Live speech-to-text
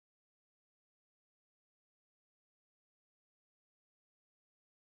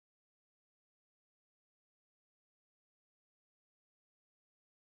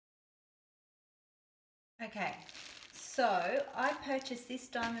Okay, so I purchased this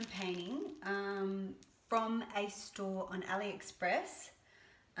diamond painting from a store on AliExpress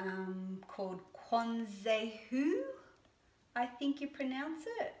called Qianzehui, I think you pronounce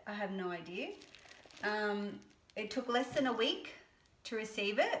it. I have no idea. It took less than a week to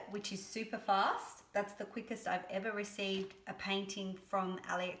receive it, which is super fast. That's the quickest I've ever received a painting from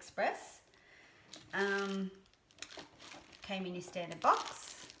AliExpress. Came in your standard box.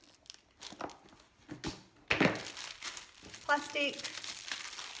 Plastic.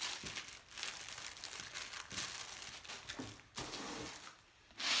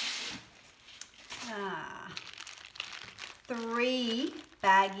 Three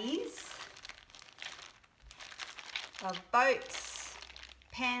baggies of boats,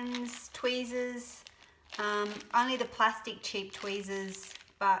 pens, tweezers, only the plastic cheap tweezers,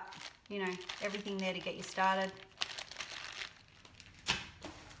 but you know, everything there to get you started.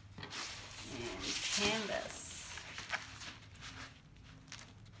 And canvas.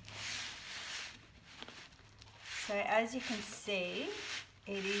 So as you can see,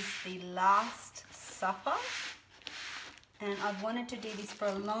 it is the Last Supper, and I've wanted to do this for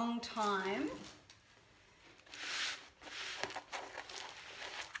a long time.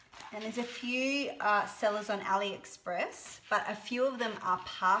 And there's a few sellers on AliExpress, but a few of them are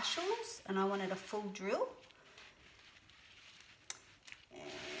partials, and I wanted a full drill.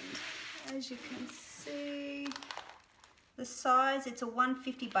 And as you can see, the size, it's a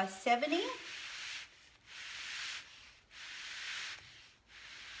 150 by 70.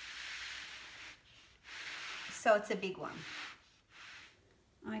 So it's a big one.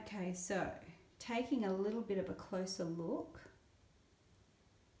 Okay, so taking a little bit of a closer look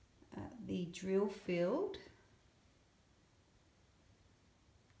at the drill field.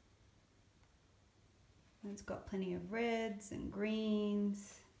 It's got plenty of reds and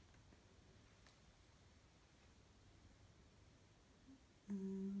greens.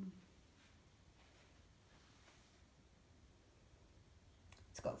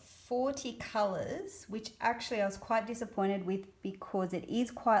 It's got 40 colors, which actually I was quite disappointed with because it is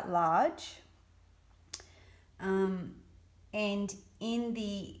quite large. And in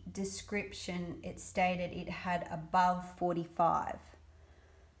the description it stated it had above 45.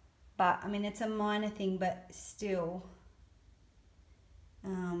 But I mean, it's a minor thing, but still,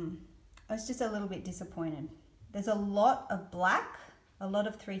 I was just a little bit disappointed. There's a lot of black, a lot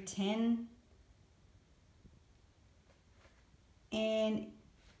of 310. And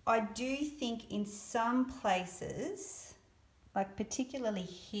I do think in some places, like particularly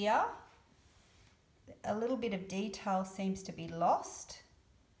here, a little bit of detail seems to be lost.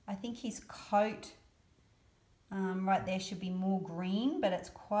 I think his coat right there should be more green, but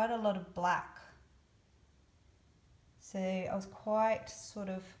it's quite a lot of black. So I was quite sort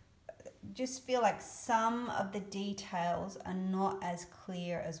of, just feel like some of the details are not as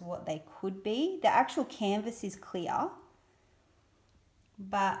clear as what they could be. The actual canvas is clear,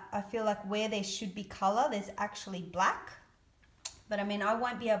 but I feel like where there should be color, there's actually black. But I mean, I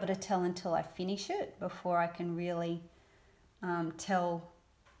won't be able to tell until I finish it before I can really tell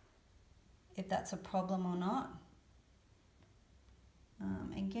if that's a problem or not.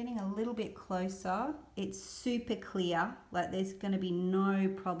 And getting a little bit closer, it's super clear, like there's going to be no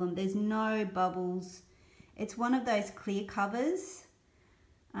problem. There's no bubbles. It's one of those clear covers,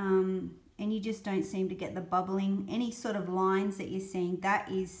 and you just don't seem to get the bubbling. Any sort of lines that you're seeing,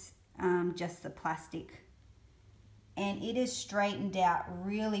 that is just the plastic. And it is straightened out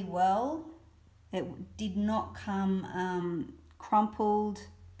really well. It did not come crumpled.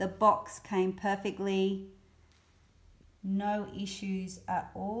 The box came perfectly. No issues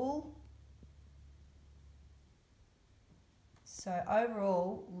at all. So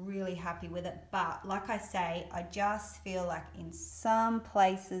overall, really happy with it. But like I say, I just feel like in some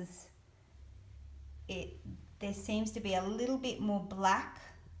places there seems to be a little bit more black,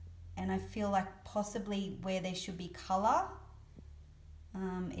 and I feel like possibly where there should be color,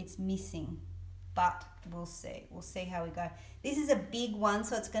 it's missing. But we'll see how we go. This is a big one,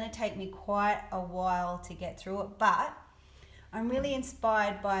 so it's going to take me quite a while to get through it, but I'm really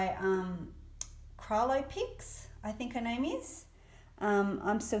inspired by Pix, I think her name is.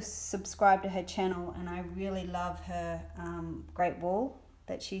 I'm so subscribed to her channel, and I really love her Great Wall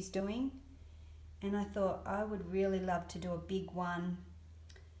that she's doing. And I thought I would really love to do a big one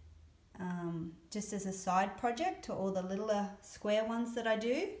just as a side project to all the littler square ones that I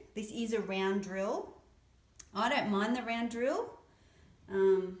do. This is a round drill. I don't mind the round drill.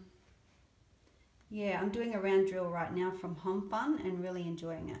 Yeah, I'm doing a round drill right now from Home Fun and really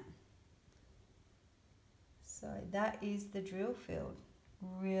enjoying it. So that is the drill field.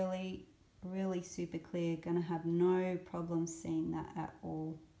 Really really super clear. Gonna have no problem seeing that at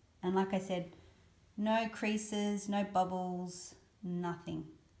all. And like I said, no creases, no bubbles, nothing.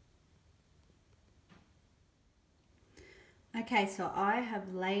 Okay, so I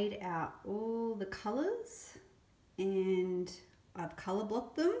have laid out all the colors and I've color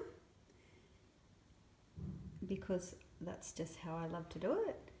blocked them because that's just how I love to do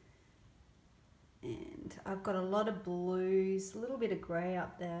it. And I've got a lot of blues, a little bit of grey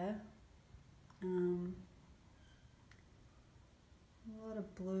up there. A lot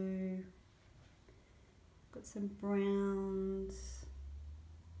of blue. Got some browns.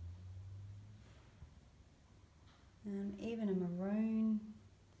 Even a maroon,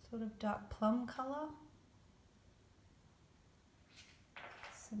 sort of dark plum colour.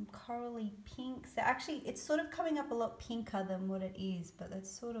 Some corally pinks. Actually, it's sort of coming up a lot pinker than what it is, but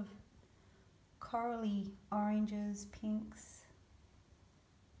it's sort of corally oranges, pinks,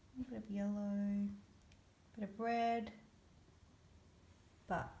 a bit of yellow, a bit of red,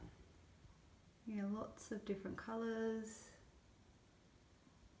 but yeah, lots of different colours.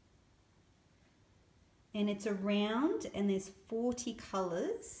 And it's a round and there's 40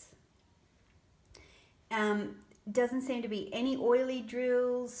 colours. Doesn't seem to be any oily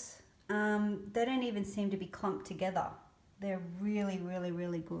drills. They don't even seem to be clumped together. They're really, really,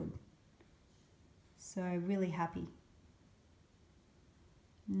 really good. So really happy.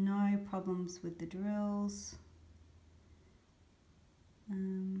 No problems with the drills.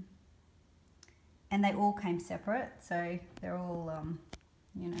 And they all came separate, so they're all,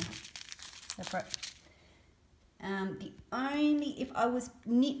 you know, separate. The only, if I was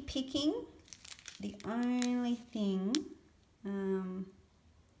nitpicking, the only thing,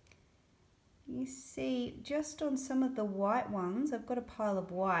 you see just on some of the white ones, I've got a pile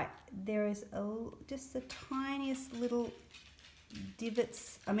of white, there is just the tiniest little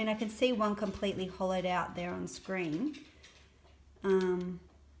divots. I mean, I can see one completely hollowed out there on screen,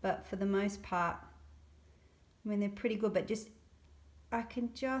 but for the most part, I mean, they're pretty good, but just, I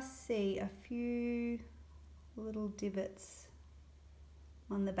can just see a few little divots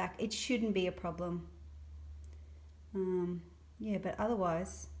on the back. It shouldn't be a problem. Yeah, but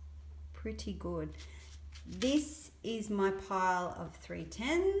otherwise pretty good. This is my pile of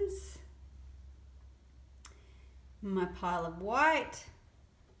 310s, my pile of white.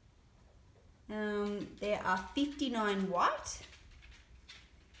 There are 59 white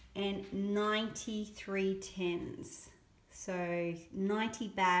and 93 10s, so 90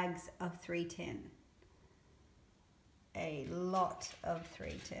 bags of 310. A lot of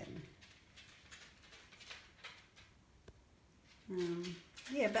 310.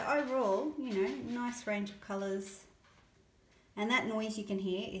 Yeah, but overall, you know, nice range of colours. And that noise you can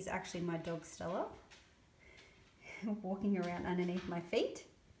hear is actually my dog Stella walking around underneath my feet.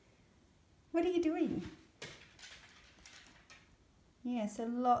 What are you doing? Yeah, so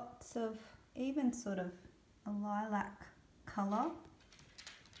lots of, even sort of a lilac colour.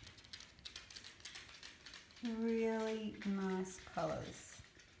 Really nice colours.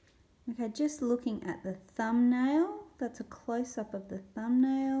 Okay, just looking at the thumbnail. That's a close-up of the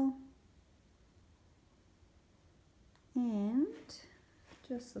thumbnail. And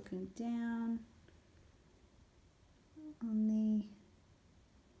just looking down on the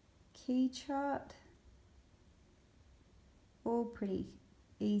key chart. All pretty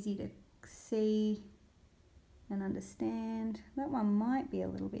easy to see and understand. That one might be a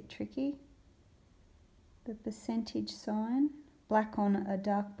little bit tricky. The percentage sign, black on a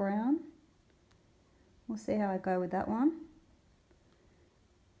dark brown. We'll see how I go with that one.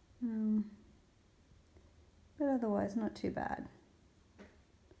 But otherwise not too bad.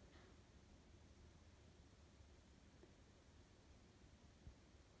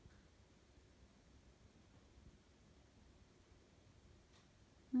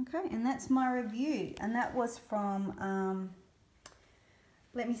 Okay, and that's my review. And that was from,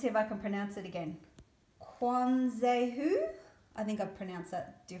 let me see if I can pronounce it again. Qianzehui. I think I've pronounced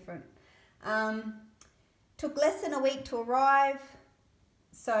that different. Took less than a week to arrive,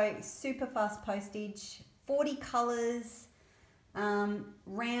 so super fast postage. 40 colours,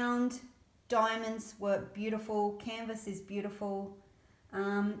 round diamonds were beautiful. Canvas is beautiful.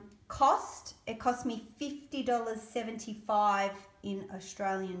 Cost, it cost me $50.75 in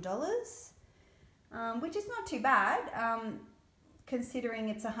Australian dollars, which is not too bad, considering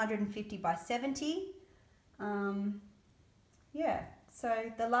it's 150 by 70. Yeah,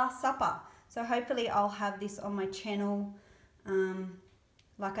 so the Last Supper. So hopefully I'll have this on my channel.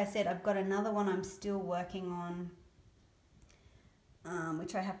 Like I said, I've got another one I'm still working on,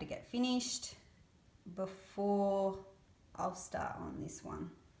 which I have to get finished before I'll start on this one.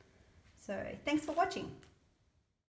 So thanks for watching.